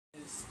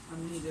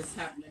He just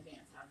happened to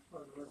dance. I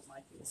thought it looked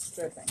like he was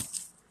stripping.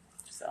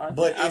 So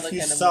but if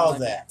you saw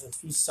that,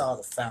 if you saw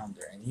the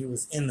founder and he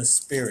was in the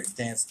spirit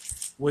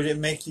dance, would it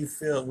make you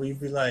feel? Would you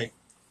be like,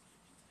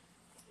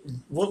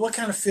 what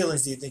kind of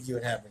feelings do you think you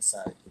would have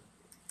inside you?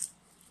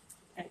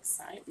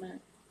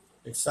 Excitement.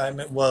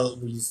 Excitement. Well,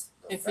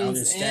 the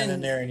founder's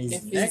standing there and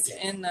he's naked. He's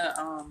in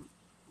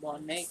the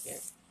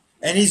naked.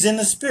 And he's in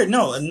the spirit.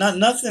 No,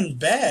 nothing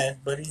bad,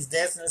 but he's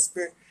dancing in the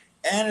spirit.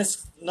 And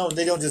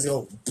they don't just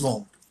go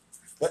boom.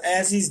 But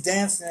as he's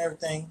dancing and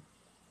everything,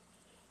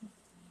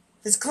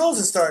 his clothes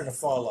are starting to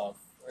fall off.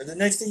 The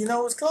next thing you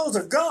know, his clothes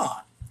are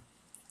gone.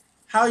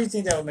 How do you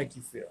think that would make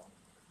you feel?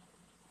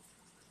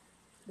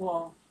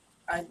 Well,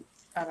 I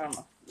don't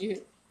know.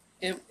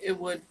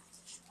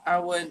 I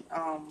would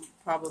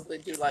probably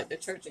do like the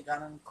Church of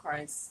God in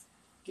Christ,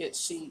 get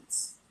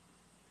sheets,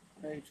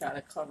 maybe try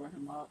to cover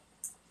him up.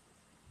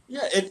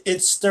 Yeah,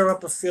 it stir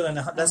up a feeling.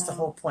 That's the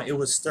whole point. It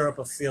would stir up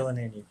a feeling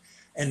in you.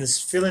 And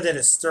this feeling that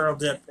it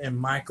stirred up in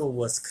Michal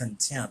was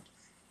contempt.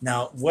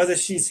 Now, whether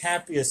she's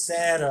happy or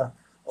sad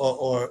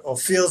or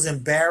feels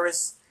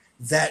embarrassed,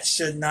 that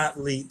should not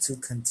lead to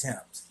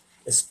contempt,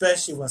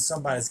 especially when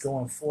somebody's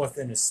going forth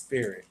in the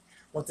spirit.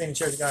 One thing the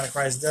Church of God in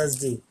Christ does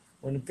do,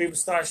 when the people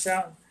start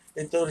shouting,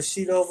 they throw the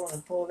sheet over them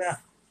and pull down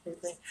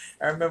everything.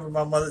 I remember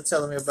my mother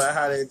telling me about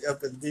how they,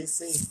 up in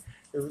D.C.,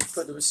 they would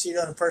put the sheet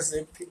on the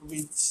person, people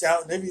be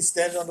shouting, they be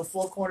standing on the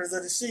four corners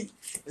of the sheet.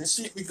 And the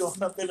sheet be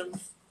going up in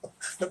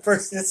the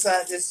person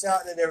inside just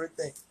shouting and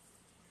everything.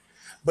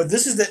 But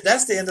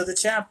that's the end of the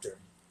chapter.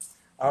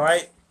 All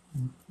right?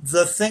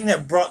 The thing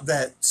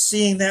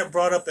seeing that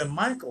brought up in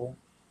Michal,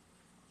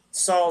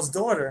 Saul's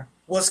daughter,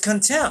 was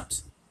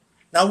contempt.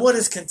 Now, what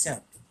is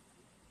contempt?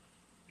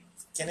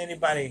 Can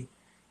anybody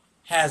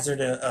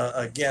hazard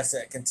a guess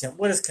at contempt?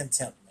 What does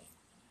contempt mean?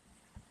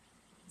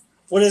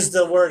 What is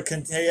the word?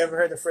 Have you ever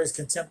heard the phrase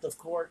contempt of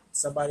court?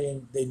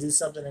 They do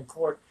something in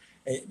court,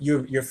 and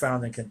you're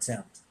found in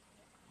contempt.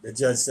 The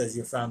judge says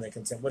you're found in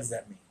contempt. What does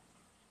that mean?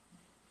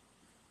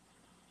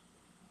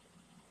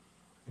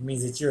 It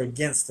means that you're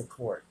against the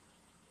court.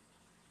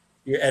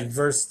 You're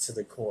adverse to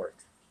the court.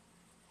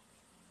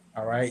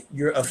 All right?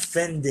 You're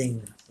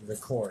offending the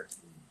court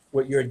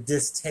with your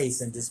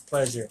distaste and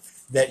displeasure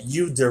that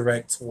you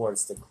direct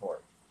towards the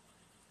court.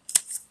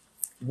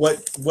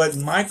 What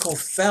Michal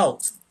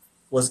felt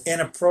was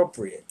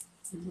inappropriate.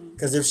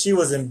 Because if she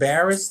was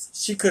embarrassed,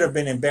 she could have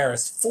been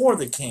embarrassed for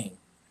the king.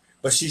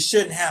 But she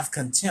shouldn't have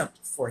contempt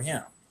for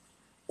him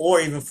or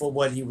even for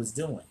what he was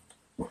doing,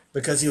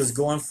 because he was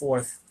going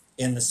forth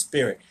in the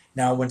spirit.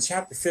 Now, when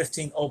chapter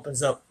 15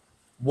 opens up,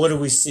 what do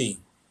we see?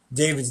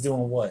 David's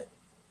doing what?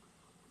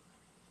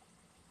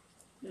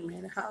 He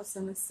made a house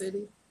in the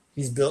city.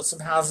 He's built some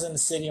houses in the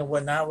city and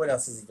whatnot. What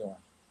else is he doing?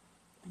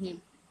 He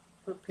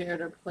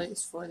prepared a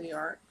place for the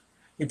ark.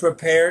 He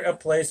prepared a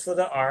place for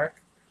the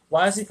ark.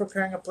 Why is he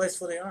preparing a place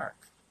for the ark?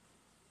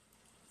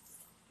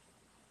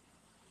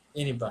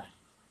 Anybody?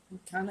 You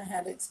kind of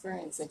had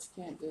experience that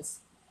you can't just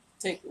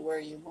take it where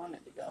you want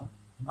it to go.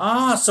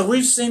 So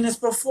we've seen this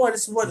before.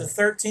 This is what, the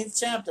 13th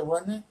chapter,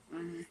 wasn't it?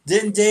 Mm-hmm.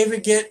 Didn't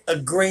David get a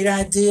great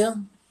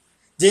idea?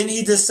 Didn't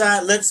he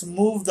decide, let's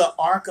move the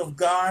ark of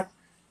God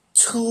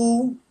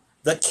to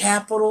the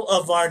capital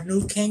of our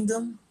new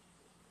kingdom?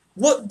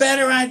 What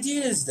better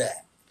idea is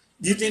that?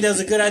 Do you think that was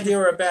a good idea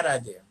or a bad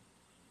idea?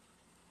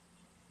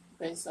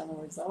 Based on the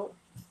result?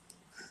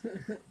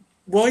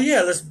 Well,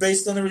 yeah, that's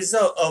based on the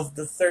result of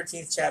the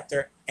 13th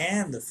chapter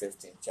and the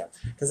 15th chapter.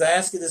 Because I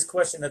asked you this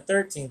question in the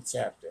 13th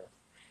chapter,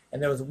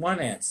 and there was one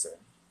answer.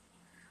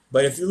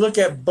 But if you look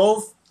at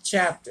both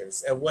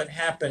chapters, at what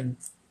happened,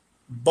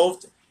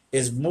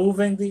 is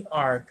moving the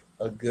ark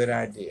a good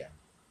idea?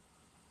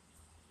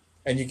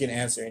 And you can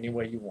answer any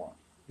way you want.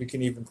 You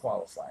can even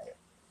qualify it.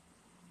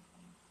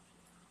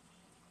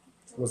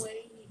 The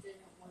way he did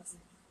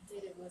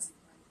it wasn't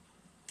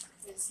right.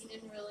 Because he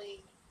didn't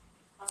really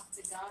talk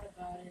to God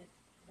about it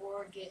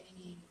or get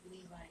any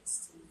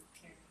Levites to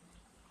carry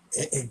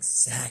it.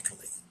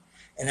 Exactly.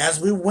 And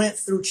as we went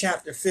through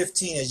chapter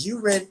 15, as you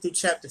read through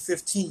chapter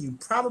 15, you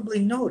probably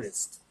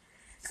noticed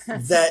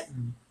that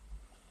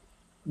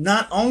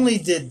not only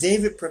did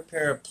David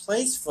prepare a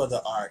place for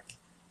the ark,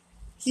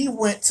 he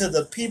went to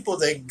the people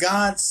that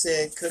God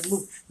said could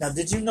move. Now,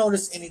 did you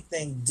notice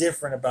anything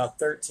different about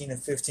 13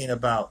 and 15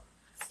 about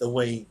the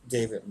way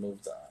David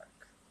moved the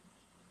ark?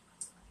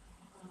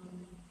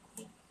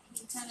 He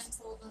kind of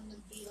told them to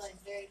be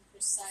very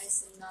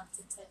precise and not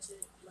to touch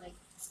it like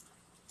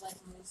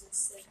Moses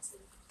said to.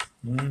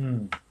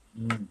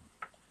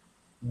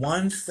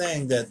 One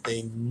thing that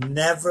they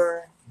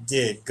never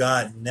did,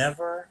 God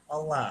never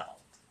allowed,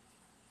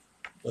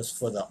 was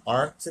for the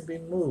ark to be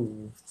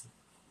moved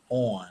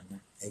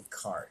on a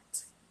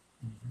cart.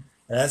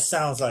 That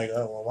sounds like,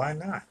 oh, well, why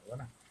not?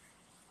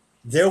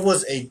 There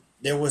was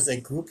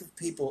a group of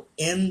people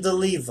in the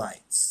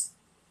Levites,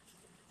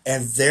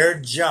 and their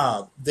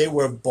job, they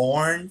were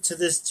born to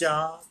this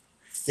job,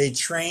 they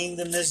trained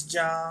in this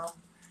job,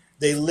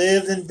 they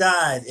lived and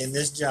died in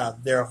this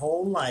job. Their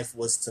whole life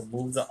was to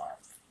move the ark.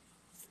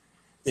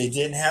 They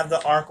didn't have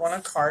the ark on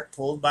a cart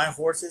pulled by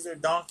horses or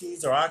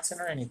donkeys or oxen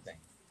or anything.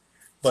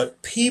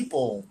 But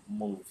people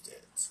moved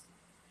it.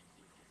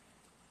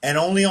 And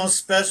only on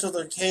special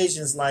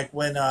occasions, like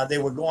when they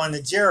were going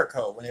to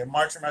Jericho, when they were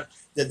marching around,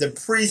 that the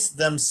priests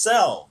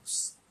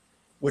themselves,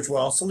 which were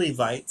also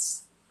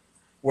Levites,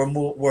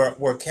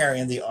 were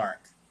carrying the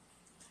ark.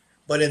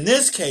 But in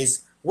this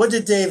case, what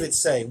did David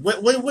say?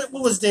 What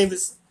was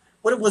David's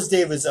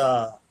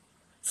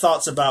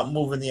thoughts about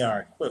moving the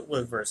ark?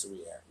 What verse are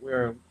we at?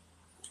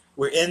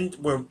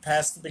 We're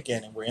past the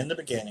beginning. We're in the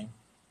beginning.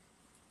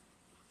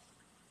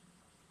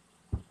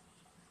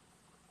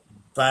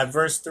 By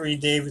verse 3,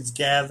 David's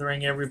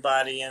gathering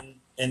everybody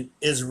in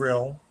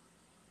Israel,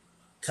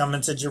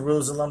 coming to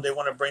Jerusalem. They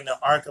want to bring the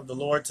ark of the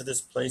Lord to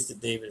this place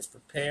that David has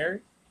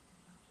prepared.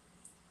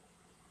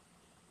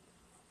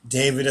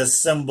 David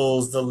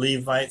assembles the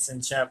Levites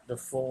in chapter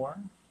 4.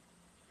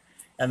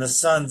 And the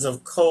sons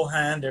of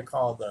Kohan, they're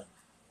called the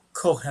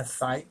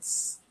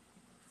Kohathites.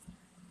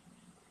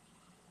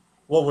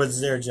 What was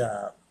their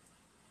job?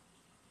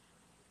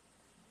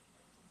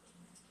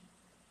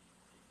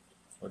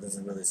 Well, it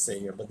doesn't really say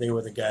here, but they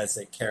were the guys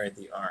that carried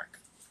the ark.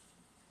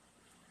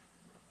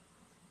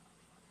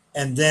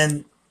 And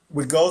then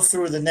we go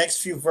through the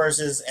next few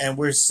verses, and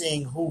we're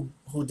seeing who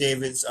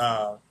David's,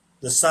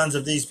 the sons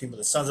of these people,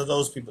 the sons of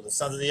those people, the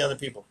sons of the other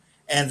people,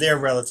 and their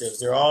relatives.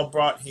 They're all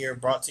brought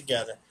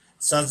together.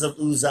 Sons of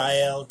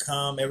Uzziel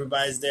come.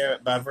 Everybody's there.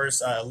 By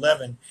verse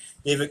 11,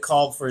 David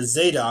called for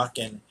Zadok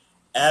and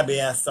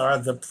Abiathar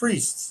the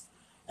priests,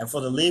 and for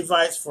the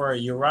Levites for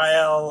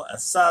Uriel,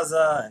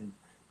 Asazah, and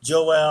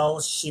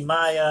Joel,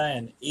 Shemaiah,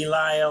 and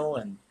Eliel,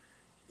 and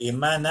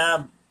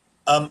Aminadab.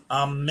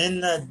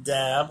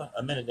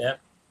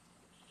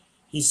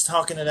 He's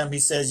talking to them. He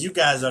says, "You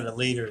guys are the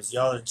leaders.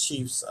 Y'all are the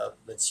chiefs of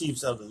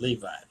the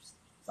Levites.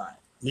 Fine,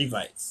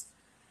 Levites.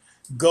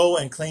 Go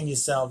and clean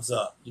yourselves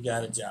up. You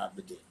got a job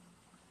to do."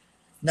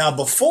 Now,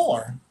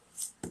 before,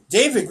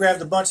 David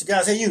grabbed a bunch of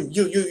guys. Hey, you,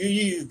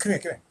 come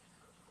here.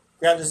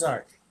 Grab this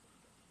ark.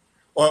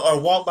 Or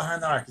walk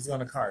behind the ark. He's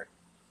on a cart.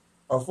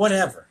 Or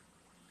whatever.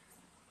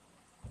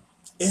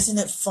 Isn't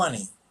it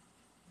funny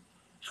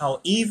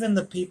how even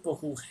the people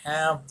who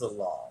have the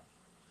law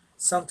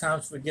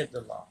sometimes forget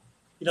the law?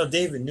 You know,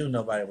 David knew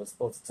nobody was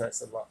supposed to touch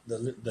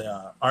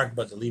the ark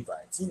but the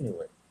Levites. He knew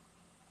it.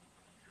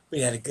 But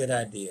he had a good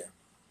idea.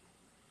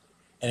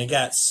 And he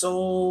got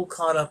so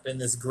caught up in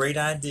this great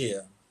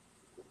idea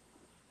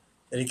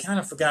that he kind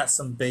of forgot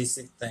some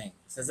basic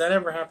things. Has that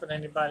ever happened to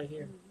anybody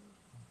here?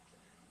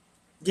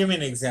 Give me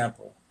an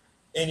example.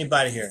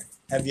 Anybody here?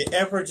 Have you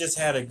ever just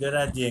had a good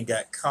idea and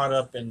got caught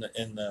up in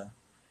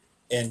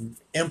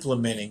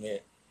implementing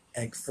it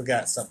and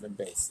forgot something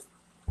basic?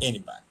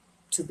 Anybody?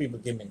 Two people,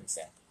 give me an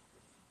example.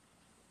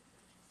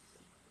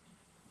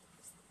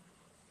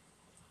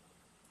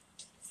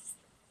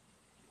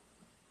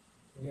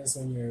 I guess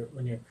when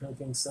you're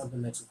cooking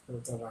something that you've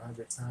cooked over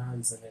 100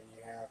 times, and then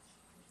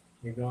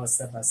you're going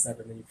step by step,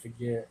 and then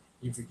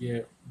you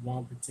forget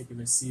one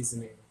particular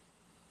seasoning,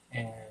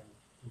 and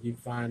you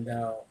find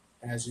out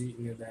as you're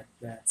eating it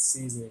that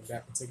seasoning,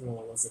 that particular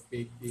one, was a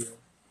big deal.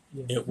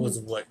 Yeah. It was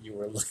what you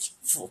were looking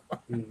for.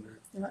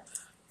 Mm-hmm. It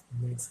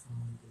makes all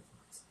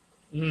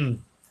the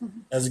difference.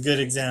 That's a good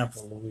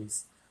example,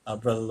 Luis.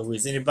 Brother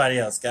Luis. Anybody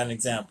else got an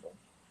example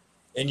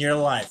in your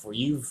life where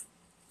you've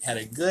had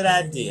a good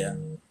idea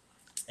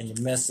and you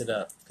messed it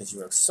up because you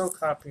were so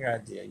caught up in your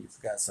idea you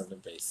forgot something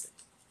basic?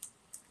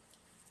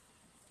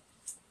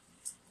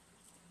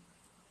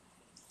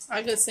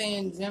 I could say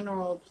in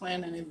general,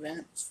 planning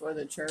events for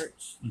the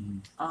church.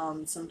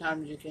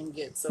 Sometimes you can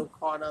get so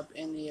caught up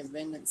in the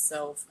event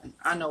itself, and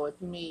I know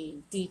with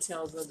me,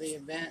 details of the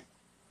event,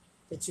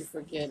 that you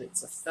forget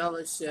it's a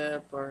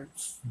fellowship or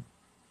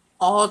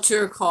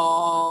altar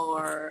call,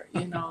 or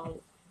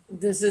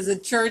this is a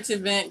church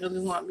event because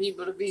we want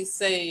people to be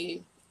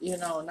saved.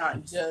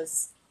 Not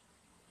just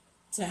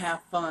to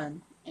have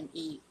fun and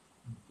eat.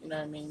 You know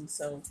what I mean?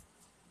 So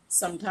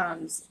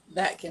sometimes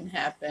that can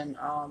happen.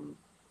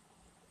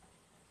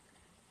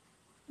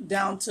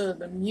 Down to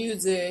the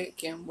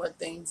music and what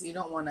things you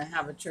don't want to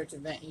have a church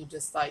event. You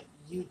just like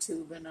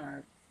YouTubing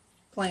or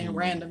playing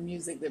random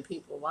music that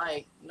people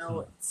like.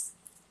 No,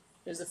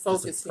 there's a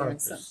focus here.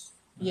 And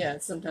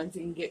sometimes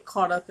you can get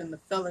caught up in the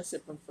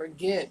fellowship and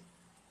forget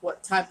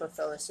what type of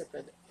fellowship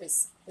it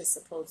is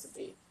supposed to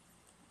be.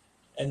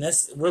 And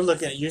we're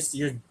looking at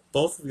you're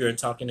both of you are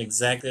talking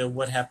exactly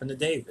what happened to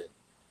David.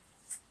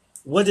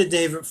 What did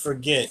David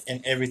forget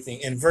in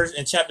everything? In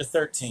chapter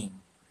 13,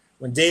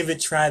 when David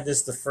tried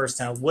this the first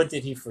time, what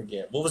did he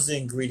forget? What was the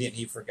ingredient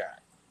he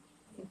forgot?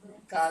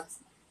 God's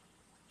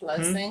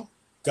blessing.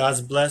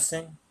 God's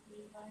blessing.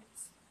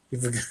 Levites. He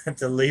forgot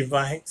the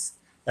Levites.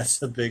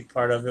 That's a big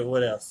part of it.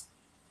 What else?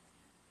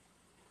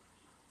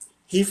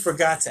 He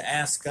forgot to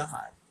ask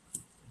God.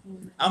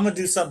 I'm going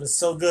to do something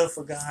so good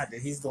for God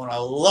that he's going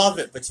to love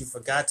it, but you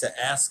forgot to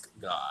ask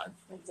God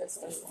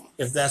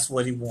if that's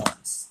what he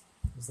wants.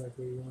 It's like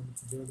we wanted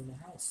to build him a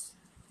house.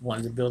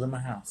 Wanted to build him a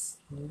house.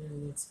 Yeah,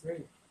 that's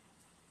great.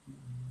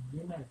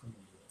 You're not going to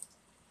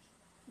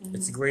do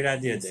It's a great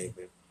idea,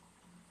 David.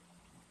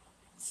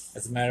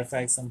 As a matter of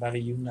fact, somebody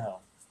you know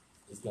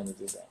is going to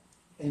do that.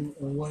 And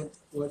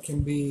what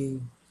can be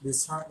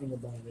disheartening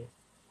about it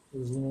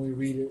is when we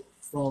read it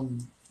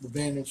from the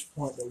vantage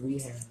point that we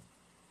have.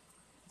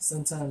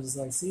 Sometimes it's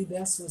like, see,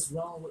 that's what's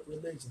wrong with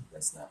religion.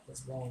 That's not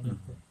what's wrong with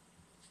it.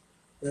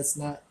 That's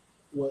not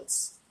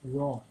what's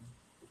wrong.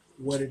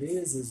 What it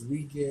is we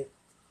get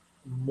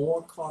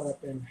more caught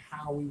up in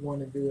how we want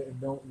to do it and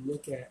don't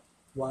look at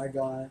why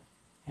God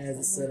has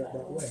it set up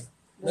that way.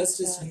 Let's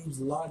just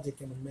use logic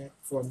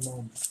for a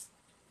moment.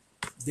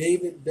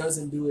 David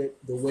doesn't do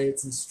it the way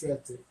it's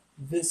instructed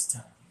this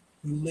time.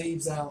 He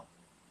leaves out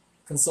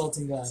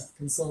consulting God,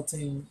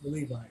 consulting the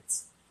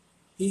Levites.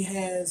 He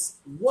has,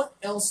 what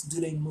else do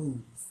they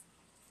move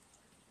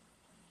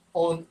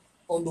on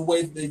the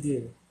way that they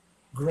did it?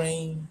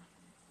 Grain,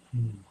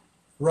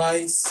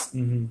 rice,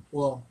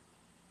 well,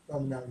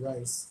 probably not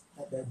rice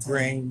at that time.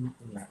 Grain,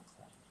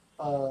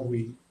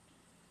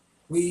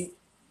 wheat,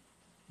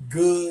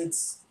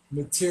 goods,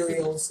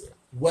 materials,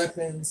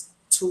 weapons,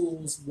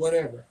 tools,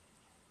 whatever.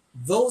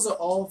 Those are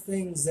all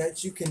things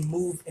that you can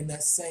move in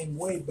that same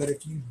way, but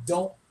if you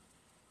don't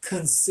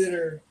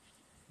consider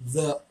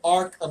the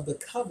Ark of the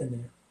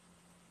Covenant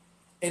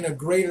in a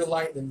greater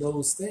light than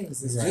those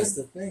things, it's just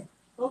a thing.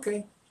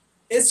 Okay,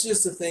 it's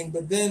just a thing,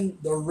 but then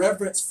the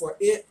reverence for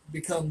it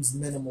becomes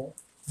minimal.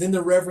 Then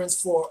the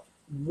reverence for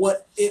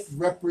what it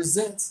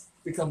represents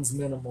becomes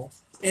minimal.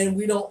 And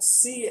we don't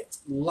see it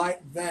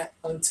like that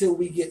until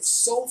we get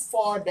so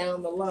far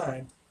down the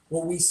line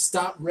where we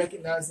stop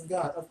recognizing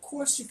God. Of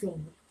course you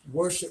can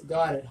worship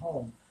God at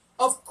home.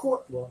 Of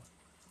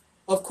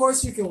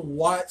course you can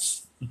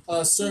watch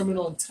a sermon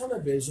on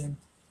television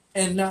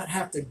and not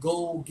have to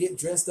go get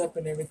dressed up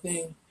and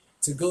everything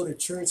to go to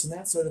church and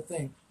that sort of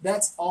thing.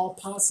 That's all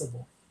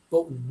possible.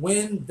 But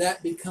when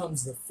that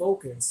becomes the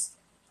focus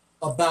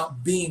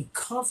about being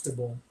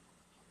comfortable,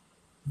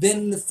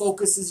 then the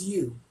focus is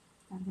you.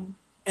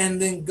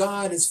 And then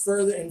God is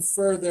further and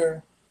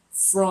further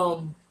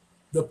from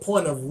the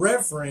point of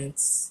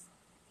reference.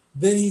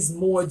 Then he's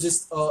more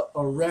just a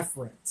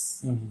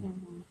reference.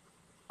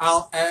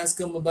 I'll ask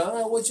him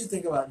about, what you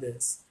think about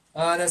this?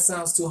 That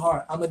sounds too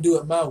hard. I'm going to do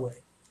it my way.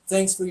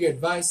 Thanks for your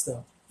advice,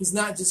 though. He's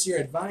not just your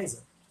advisor.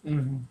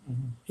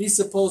 He's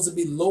supposed to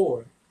be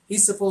Lord.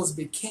 He's supposed to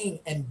be king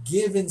and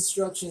give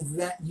instructions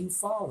that you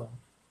follow.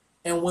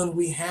 And when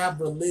we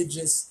have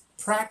religious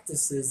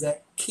practices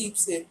that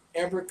keeps it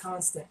ever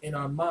constant in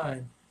our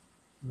mind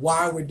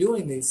why we're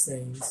doing these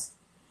things,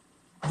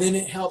 then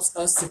it helps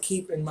us to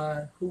keep in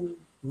mind who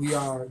we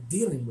are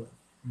dealing with.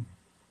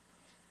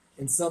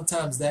 And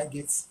sometimes that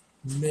gets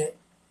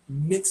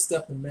mixed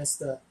up and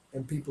messed up,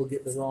 and people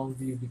get the wrong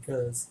view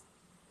because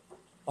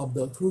of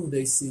the who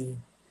they see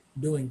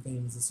doing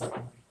things a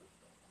certain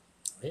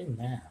way.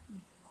 Amen.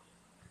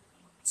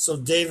 So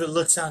David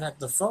looks out at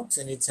the folks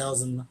and he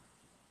tells them,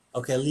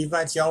 okay,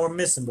 Levites, y'all were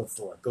missing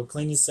before. Go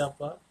clean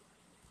yourself up.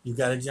 You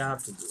got a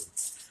job to do.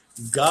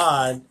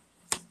 God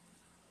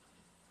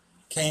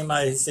came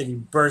out, he said he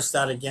burst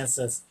out against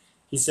us.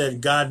 He said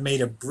God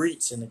made a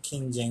breach in the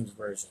King James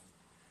Version.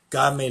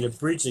 God made a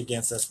breach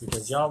against us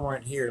because y'all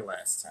weren't here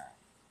last time.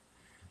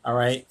 All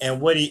right.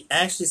 And what he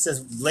actually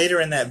says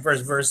later in that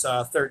verse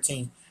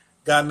 13,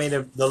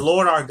 the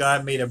Lord our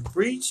God made a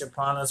breach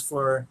upon us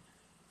for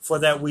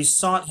that we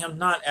sought him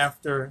not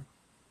after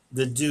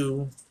the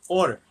due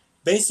order.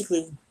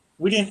 Basically,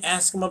 we didn't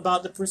ask him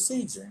about the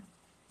procedure.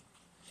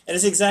 And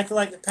it's exactly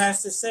like the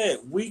pastor said.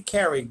 We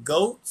carry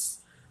goats.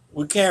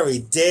 We carry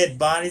dead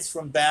bodies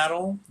from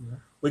battle. Yeah.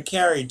 We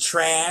carry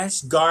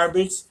trash,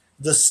 garbage,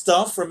 the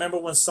stuff. Remember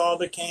when Saul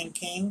became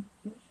king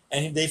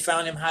and they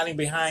found him hiding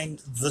behind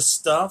the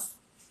stuff?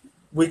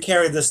 We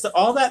carry the stuff.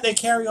 All that they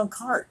carry on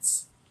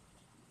carts.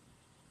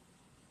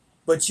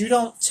 But you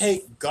don't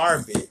take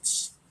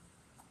garbage,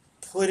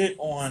 put it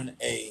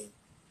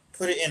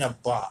in a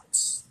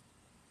box,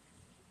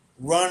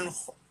 run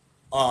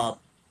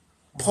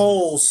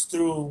poles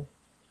through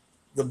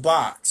the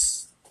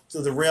box,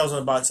 through the rails of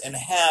the box, and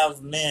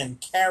have men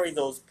carry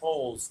those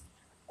poles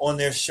on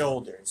their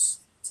shoulders.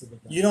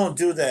 You don't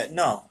do that.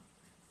 No,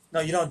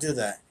 you don't do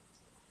that.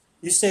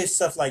 You save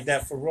stuff like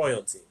that for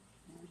royalty.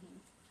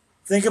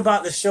 Think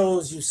about the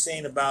shows you've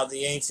seen about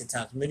the ancient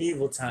times,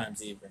 medieval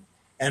times even,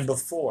 and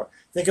before.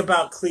 Think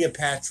about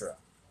Cleopatra.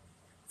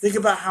 Think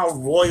about how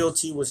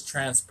royalty was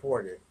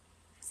transported.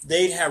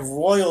 They'd have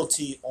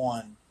royalty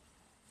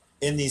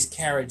in these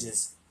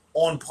carriages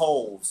on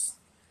poles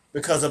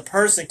because a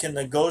person can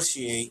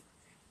negotiate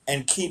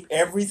and keep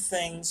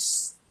everything,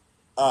 it's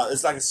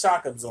like a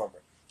shock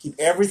absorber, keep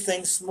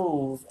everything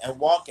smooth and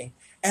walking.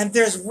 And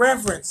there's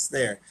reverence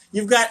there.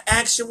 You've got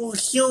actual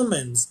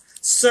humans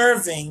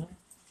serving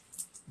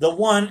the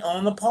one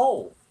on the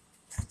pole.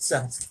 That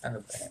sounds kind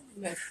of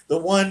bad. The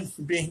one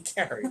being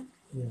carried.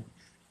 Yeah.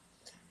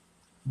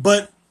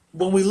 But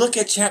when we look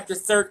at chapter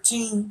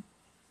 13,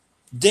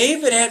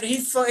 David he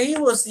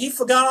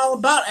forgot all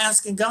about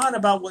asking God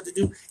about what to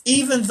do,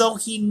 even though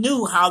he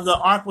knew how the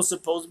ark was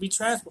supposed to be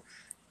transported.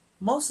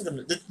 Most of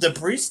them, the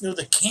priest knew,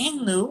 the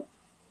king knew.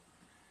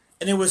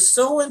 And it was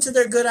so into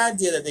their good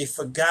idea that they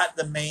forgot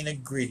the main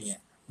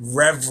ingredient: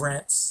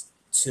 reverence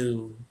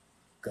to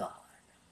God.